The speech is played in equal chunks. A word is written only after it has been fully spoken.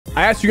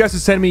I asked you guys to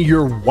send me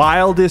your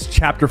wildest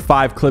chapter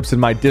 5 clips in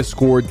my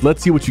Discord.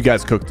 Let's see what you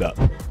guys cooked up.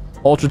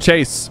 Ultra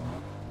chase.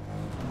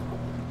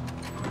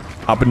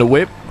 Hop in the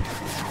whip.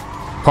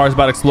 Car's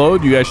about to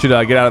explode. You guys should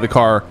get out of the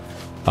car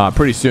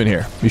pretty soon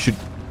here. You should.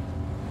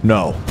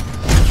 No.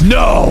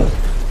 No.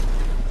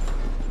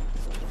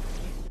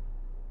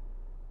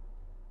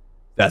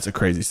 That's a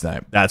crazy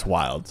snipe. That's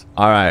wild.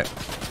 All right.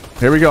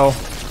 Here we go.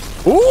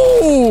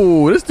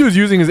 Ooh, this dude's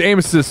using his aim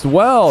assist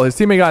well. His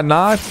teammate got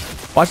knocked.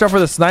 Watch out for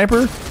the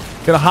sniper.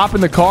 Gonna hop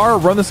in the car,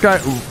 run this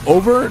guy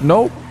over.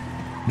 Nope.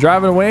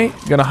 Driving away.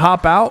 Gonna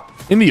hop out.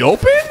 In the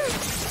open?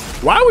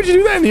 Why would you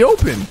do that in the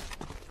open?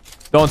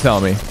 Don't tell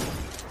me.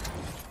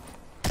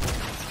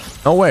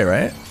 No way,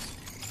 right?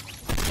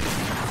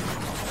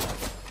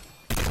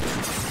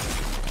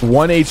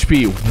 1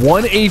 HP.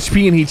 1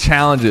 HP and he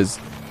challenges.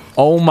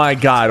 Oh my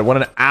god. What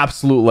an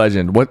absolute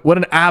legend. What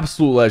an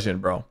absolute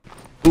legend, bro.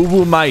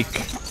 Ubu Mike.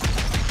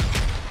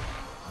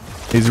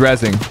 He's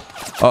rezzing.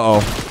 Uh-oh.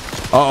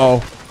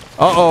 Uh-oh.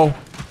 Uh-oh.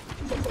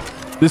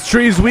 This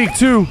tree is weak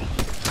too.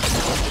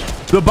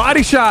 The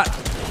body shot.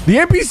 The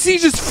NPC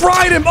just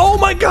fried him. Oh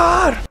my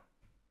god.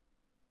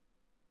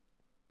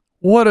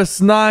 What a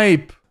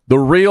snipe. The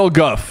real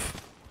guff.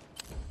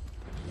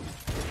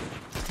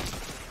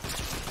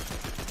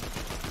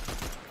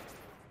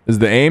 Is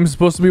the aim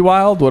supposed to be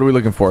wild? What are we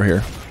looking for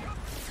here?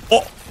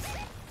 Oh.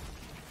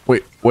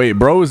 Wait,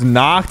 bro is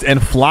knocked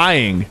and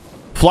flying.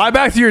 Fly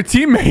back to your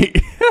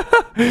teammate.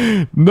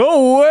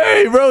 No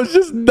way, bro. It's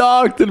just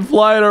knocked and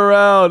flying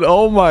around.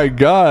 Oh my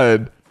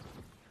god.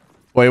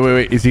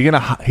 Wait. Is he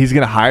gonna? He's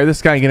gonna hire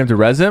this guy and get him to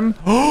res him?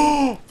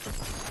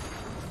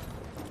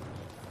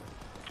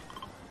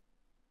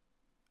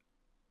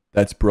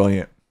 That's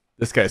brilliant.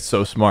 This guy's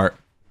so smart.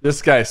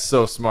 This guy's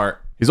so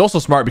smart. He's also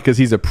smart because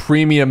he's a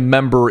premium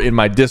member in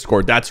my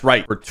Discord. That's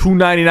right. For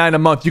 $2.99 a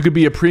month, you could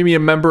be a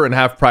premium member and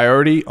have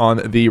priority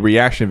on the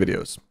reaction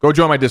videos. Go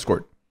join my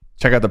Discord.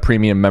 Check out the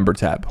premium member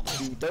tab.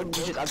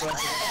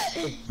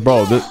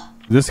 Bro,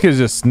 this kid's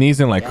just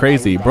sneezing like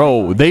crazy.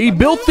 Bro, they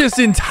built this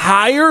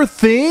entire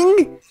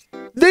thing?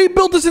 They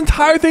built this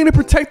entire thing to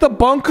protect the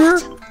bunker?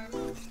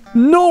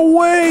 No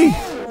way.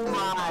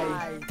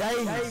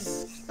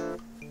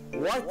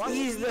 What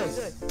is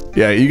this?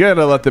 Yeah, you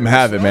gotta let them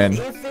have it, man.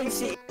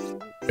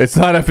 It's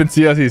not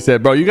FNCS, he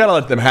said. Bro, you gotta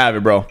let them have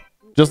it, bro.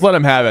 Just let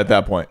them have it at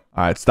that point.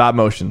 All right, stop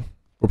motion.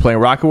 We're playing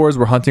Rocket Wars.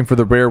 We're hunting for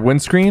the rare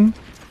windscreen.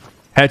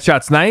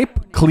 Headshot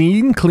snipe.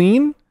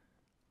 Clean.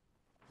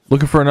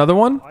 Looking for another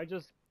one.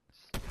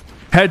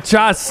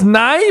 Headshot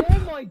snipe. Oh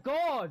my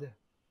god.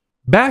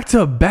 Back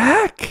to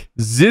back.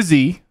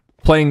 Zizzy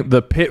playing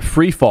the pit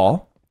free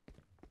fall.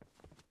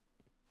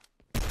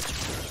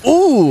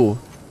 Ooh.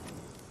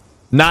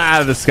 Not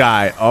out of the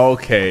sky.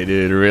 Okay,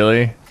 dude.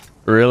 Really?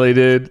 Really,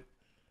 dude?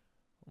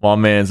 My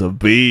man's a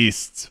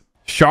beast.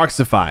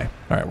 Sharksify.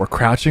 All right, we're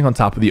crouching on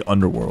top of the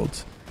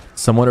underworld.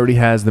 Someone already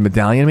has the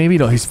medallion, maybe?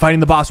 No, he's fighting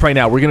the boss right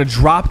now. We're going to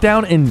drop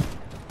down and...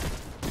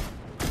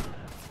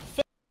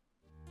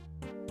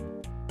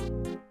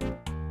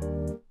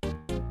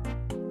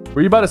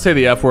 Were you about to say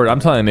the F word?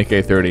 I'm telling Nick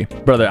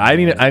A30. Brother, I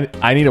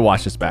need to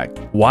watch this back.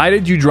 Why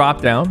did you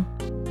drop down?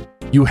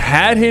 You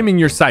had him in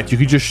your sights. You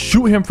could just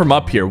shoot him from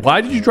up here.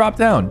 Why did you drop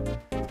down?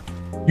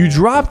 You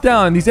dropped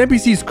down and these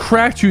NPCs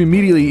cracked you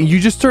immediately and you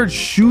just started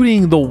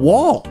shooting the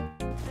wall.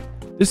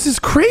 This is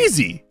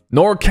crazy.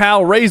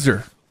 NorCal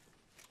Razor.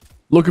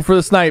 Looking for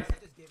the snipe.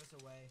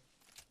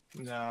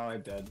 No,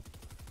 I'm dead.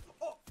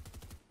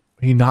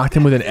 He knocked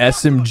him with an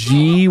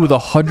SMG with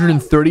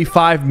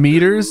 135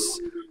 meters.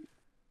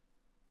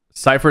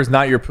 Cypher is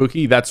not your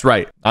Pookie. That's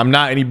right. I'm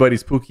not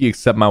anybody's Pookie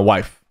except my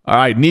wife. All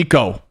right,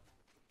 Nico.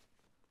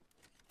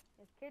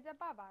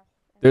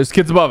 There's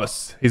kids above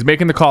us. He's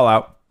making the call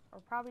out. Or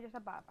probably just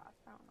above us.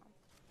 I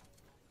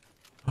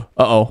don't know.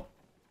 Uh-oh.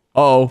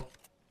 Uh-oh.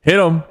 Hit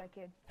him.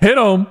 Hit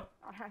him.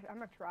 I'm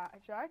gonna try.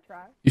 Should I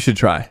try? You should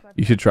try.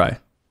 You should try.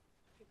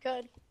 You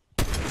could.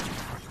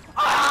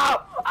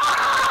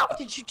 Oh!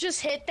 Did you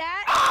just hit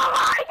that? Oh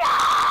my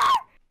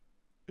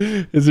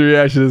god! His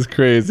reaction is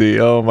crazy.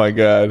 Oh my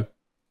god.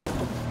 All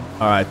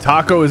right,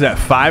 Taco is at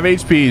 5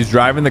 HP. He's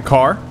driving the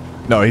car.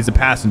 No, he's a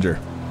passenger.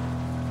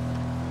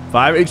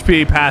 5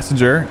 HP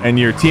passenger, and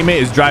your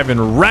teammate is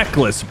driving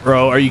reckless,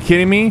 bro. Are you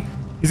kidding me?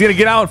 He's gonna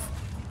get out.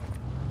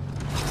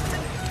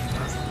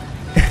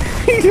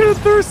 He's gonna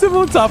throw him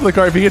on top of the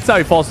car. If he gets out,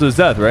 he falls to his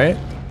death, right?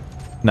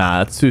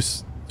 Nah, that's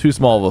too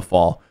small of a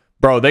fall.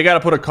 Bro, they gotta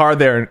put a car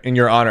there in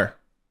your honor.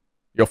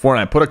 Yo,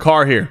 Fortnite, put a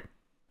car here.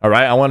 All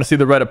right, I want to see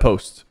the Reddit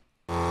post.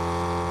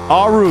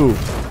 Aru.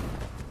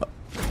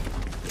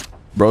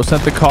 Bro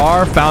sent the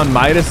car, found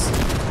Midas.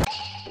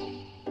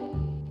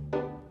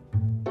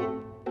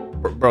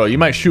 Bro, you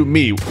might shoot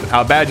me.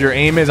 How bad your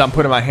aim is, I'm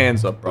putting my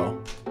hands up,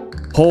 bro.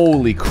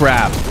 Holy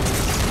crap.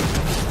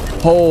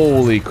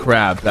 Holy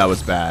crap, that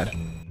was bad.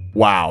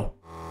 Wow.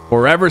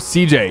 Forever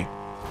CJ.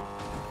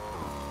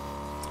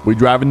 We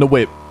driving the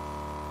whip.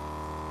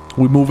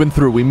 We moving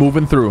through. We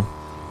moving through.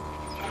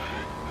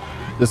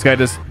 This guy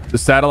just, the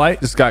satellite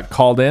just got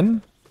called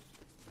in.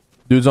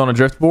 Dude's on a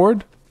drift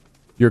board.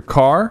 Your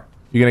car.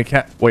 You're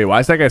gonna wait. Why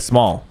is that guy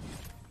small?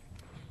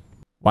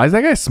 Why is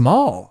that guy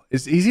small?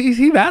 Is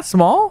he that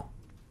small?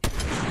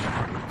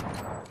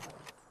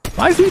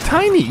 Why is he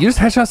tiny? You just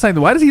headshot side.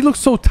 Why does he look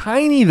so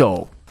tiny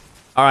though?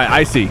 All right,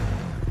 I see.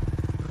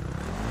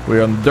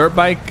 We're on the dirt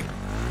bike,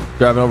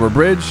 driving over a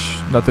bridge.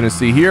 Nothing to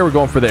see here. We're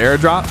going for the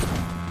airdrop.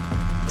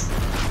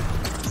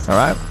 All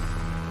right,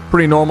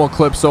 pretty normal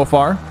clip so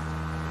far.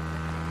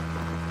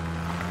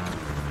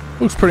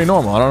 Looks pretty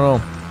normal. I don't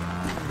know.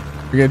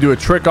 You're gonna do a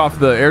trick off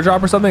the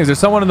airdrop or something? Is there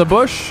someone in the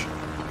bush?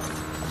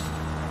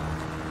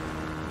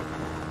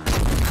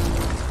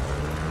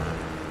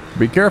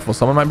 Be careful.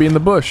 Someone might be in the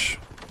bush.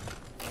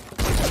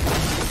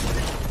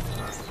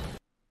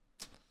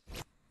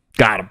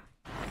 Got him.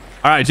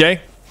 All right, Jay.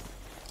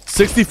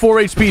 64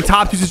 HP,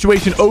 top 2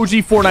 situation.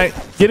 OG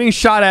Fortnite getting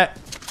shot at.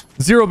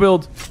 0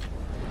 build.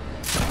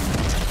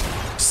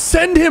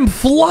 Send him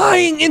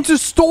flying into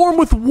storm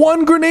with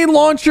 1 grenade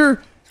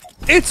launcher.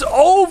 It's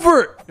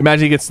over.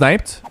 Imagine he gets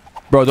sniped.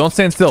 Bro, don't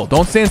stand still.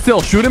 Don't stand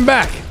still. Shoot him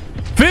back.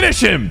 Finish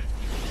him.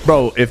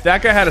 Bro, if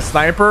that guy had a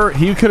sniper,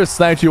 he could have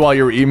sniped you while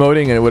you were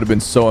emoting, and it would have been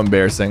so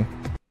embarrassing.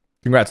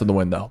 Congrats on the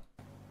win, though.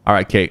 All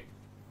right, Kate.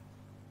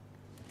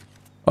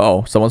 Uh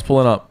oh, someone's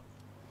pulling up.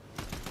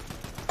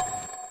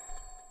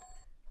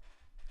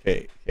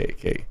 Kate.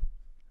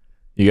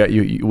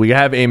 We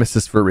have aim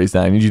assist for a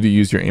reason. I need you to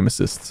use your aim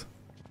assist.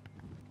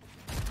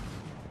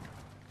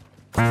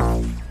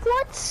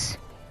 What?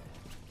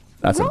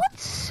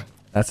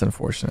 That's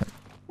unfortunate.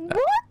 What?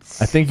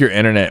 I think your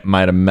internet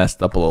might have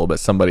messed up a little bit.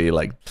 Somebody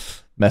like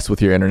messed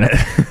with your internet.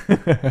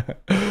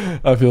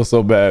 I feel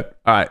so bad.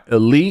 All right,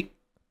 Elite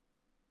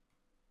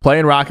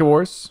playing Rocket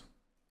Wars.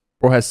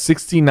 Bro has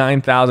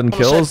 69,000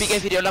 kills.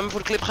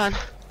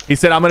 He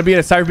said, I'm going to be in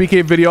a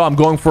SypherPK video. I'm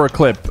going for a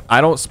clip.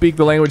 I don't speak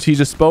the language he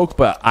just spoke,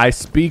 but I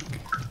speak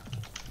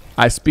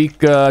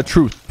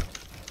truth.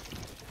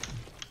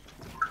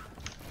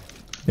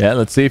 Yeah,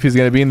 let's see if he's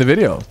going to be in the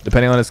video,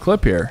 depending on his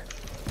clip here.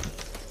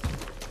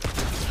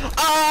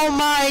 Oh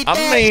my God.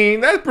 I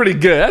mean, that's pretty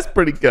good. That's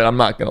pretty good. I'm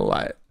not going to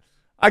lie.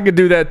 I could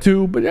do that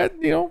too, but that,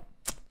 you know.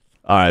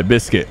 All right,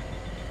 Biscuit.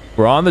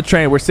 We're on the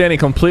train. We're standing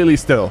completely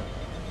still.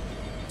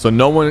 So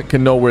no one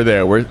can know we're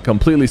there. We're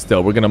completely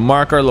still. We're going to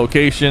mark our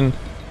location.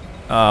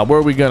 Where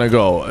are we going to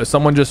go?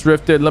 Someone just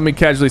rifted. Let me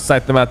casually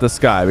sight them at the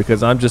sky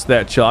because I'm just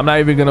that chill. I'm not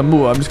even going to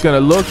move. I'm just going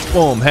to look.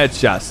 Boom.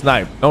 Headshot.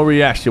 Snipe. No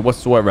reaction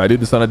whatsoever. I do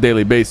this on a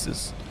daily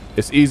basis.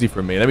 It's easy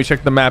for me. Let me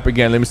check the map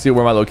again. Let me see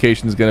where my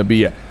location is going to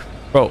be at.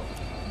 Bro,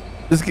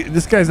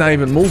 this guy's not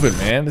even moving,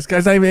 man. This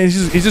guy's not even...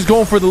 He's just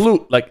going for the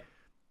loot. Like,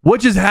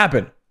 what just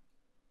happened?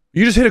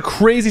 You just hit a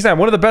crazy sign.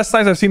 One of the best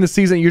signs I've seen this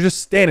season. You're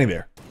just standing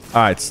there.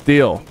 All right,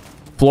 Steel.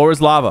 Floor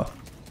is lava.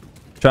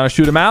 Trying to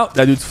shoot him out.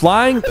 That dude's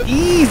flying.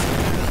 Easy.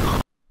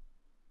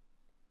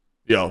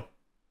 Yo,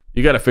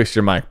 you got to fix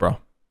your mic, bro.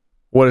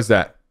 What is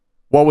that?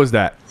 What was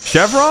that?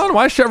 Chevron?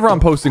 Why is Chevron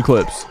posting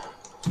clips?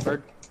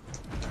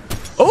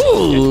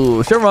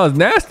 Oh, Chevron's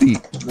nasty.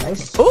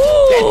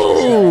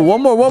 Oh,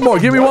 one more.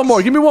 Give me one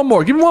more. Give me one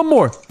more. Give me one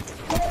more.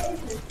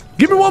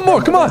 Give me one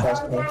more. Come on.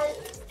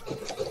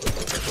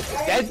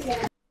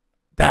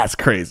 That's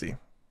crazy.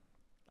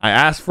 I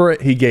asked for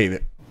it. He gave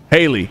it.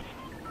 Haley.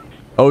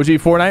 OG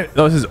Fortnite?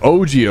 No, this is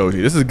OG.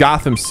 This is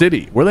Gotham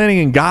City. We're landing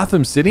in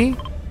Gotham City?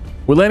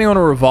 We're landing on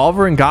a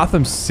revolver in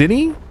Gotham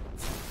City?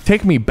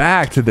 Take me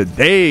back to the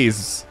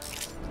days.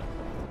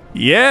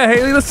 Yeah,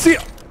 Haley, let's see.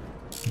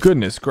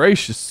 Goodness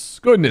gracious.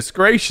 Goodness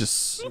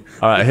gracious.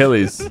 All right,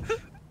 Haley's.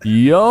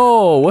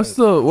 Yo, what's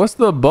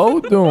the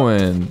boat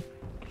doing?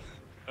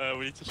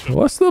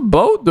 What's the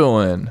boat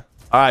doing?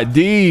 All right,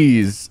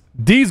 D's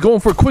going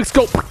for a quick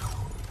scope.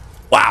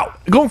 Wow,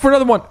 going for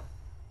another one.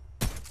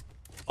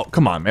 Oh,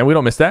 come on, man. We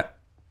don't miss that.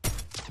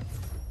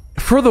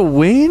 For the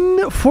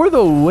win? For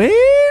the win?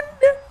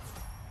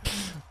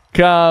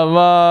 Come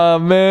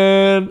on,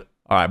 man.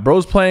 All right,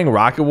 bro's playing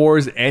Rocket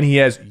Wars, and he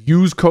has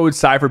use code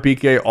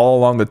SypherPK all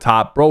along the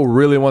top. Bro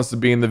really wants to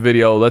be in the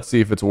video. Let's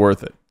see if it's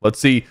worth it. Let's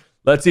see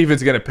if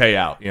it's going to pay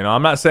out. You know,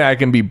 I'm not saying I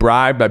can be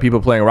bribed by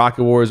people playing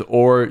Rocket Wars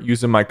or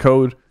using my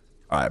code.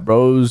 All right,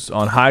 bro's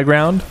on high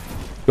ground.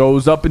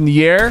 Goes up in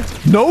the air.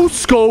 No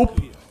scope.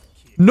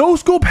 No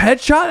scope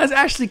headshot? That's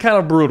actually kind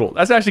of brutal.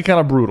 That's actually kind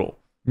of brutal.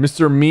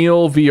 Mr.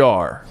 Meal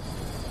VR.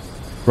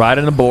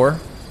 Riding a boar.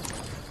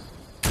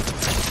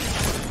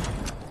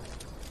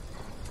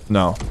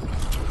 No.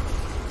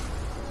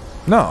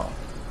 No.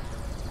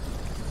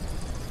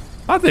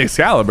 Not the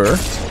Excalibur.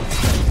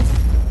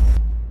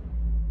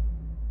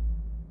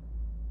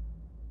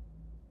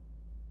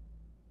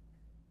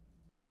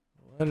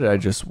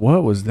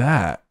 What was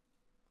that?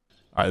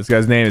 All right, this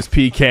guy's name is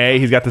PK.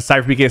 He's got the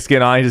SypherPK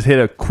skin on. He just hit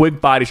a quick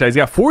body shot. He's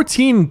got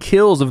 14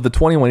 kills of the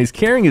 21. He's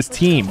carrying his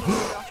team.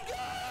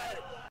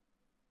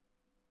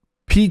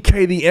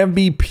 PK the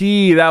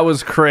MVP. That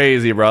was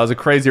crazy, bro. That was a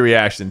crazy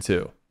reaction,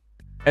 too.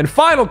 And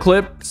final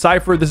clip,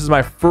 Cypher. This is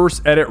my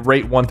first edit,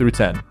 rate 1 through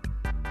 10.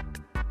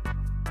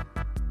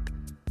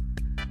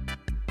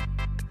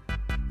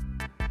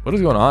 What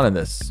is going on in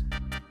this?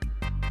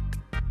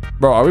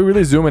 Bro, are we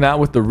really zooming out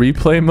with the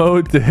replay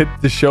mode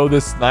to show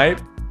this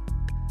snipe?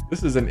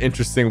 This is an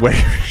interesting way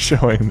of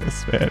showing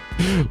this, man.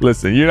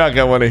 Listen, you're not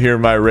gonna want to hear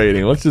my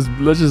rating. Let's just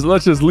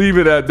leave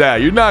it at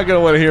that. You're not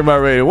gonna want to hear my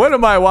rating. What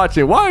am I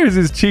watching? Why is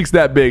his cheeks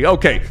that big?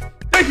 Okay.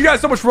 Thank you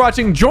guys so much for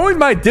watching. Join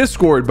my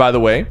Discord, by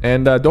the way,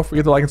 and don't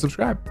forget to like and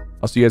subscribe.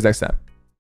 I'll see you guys next time.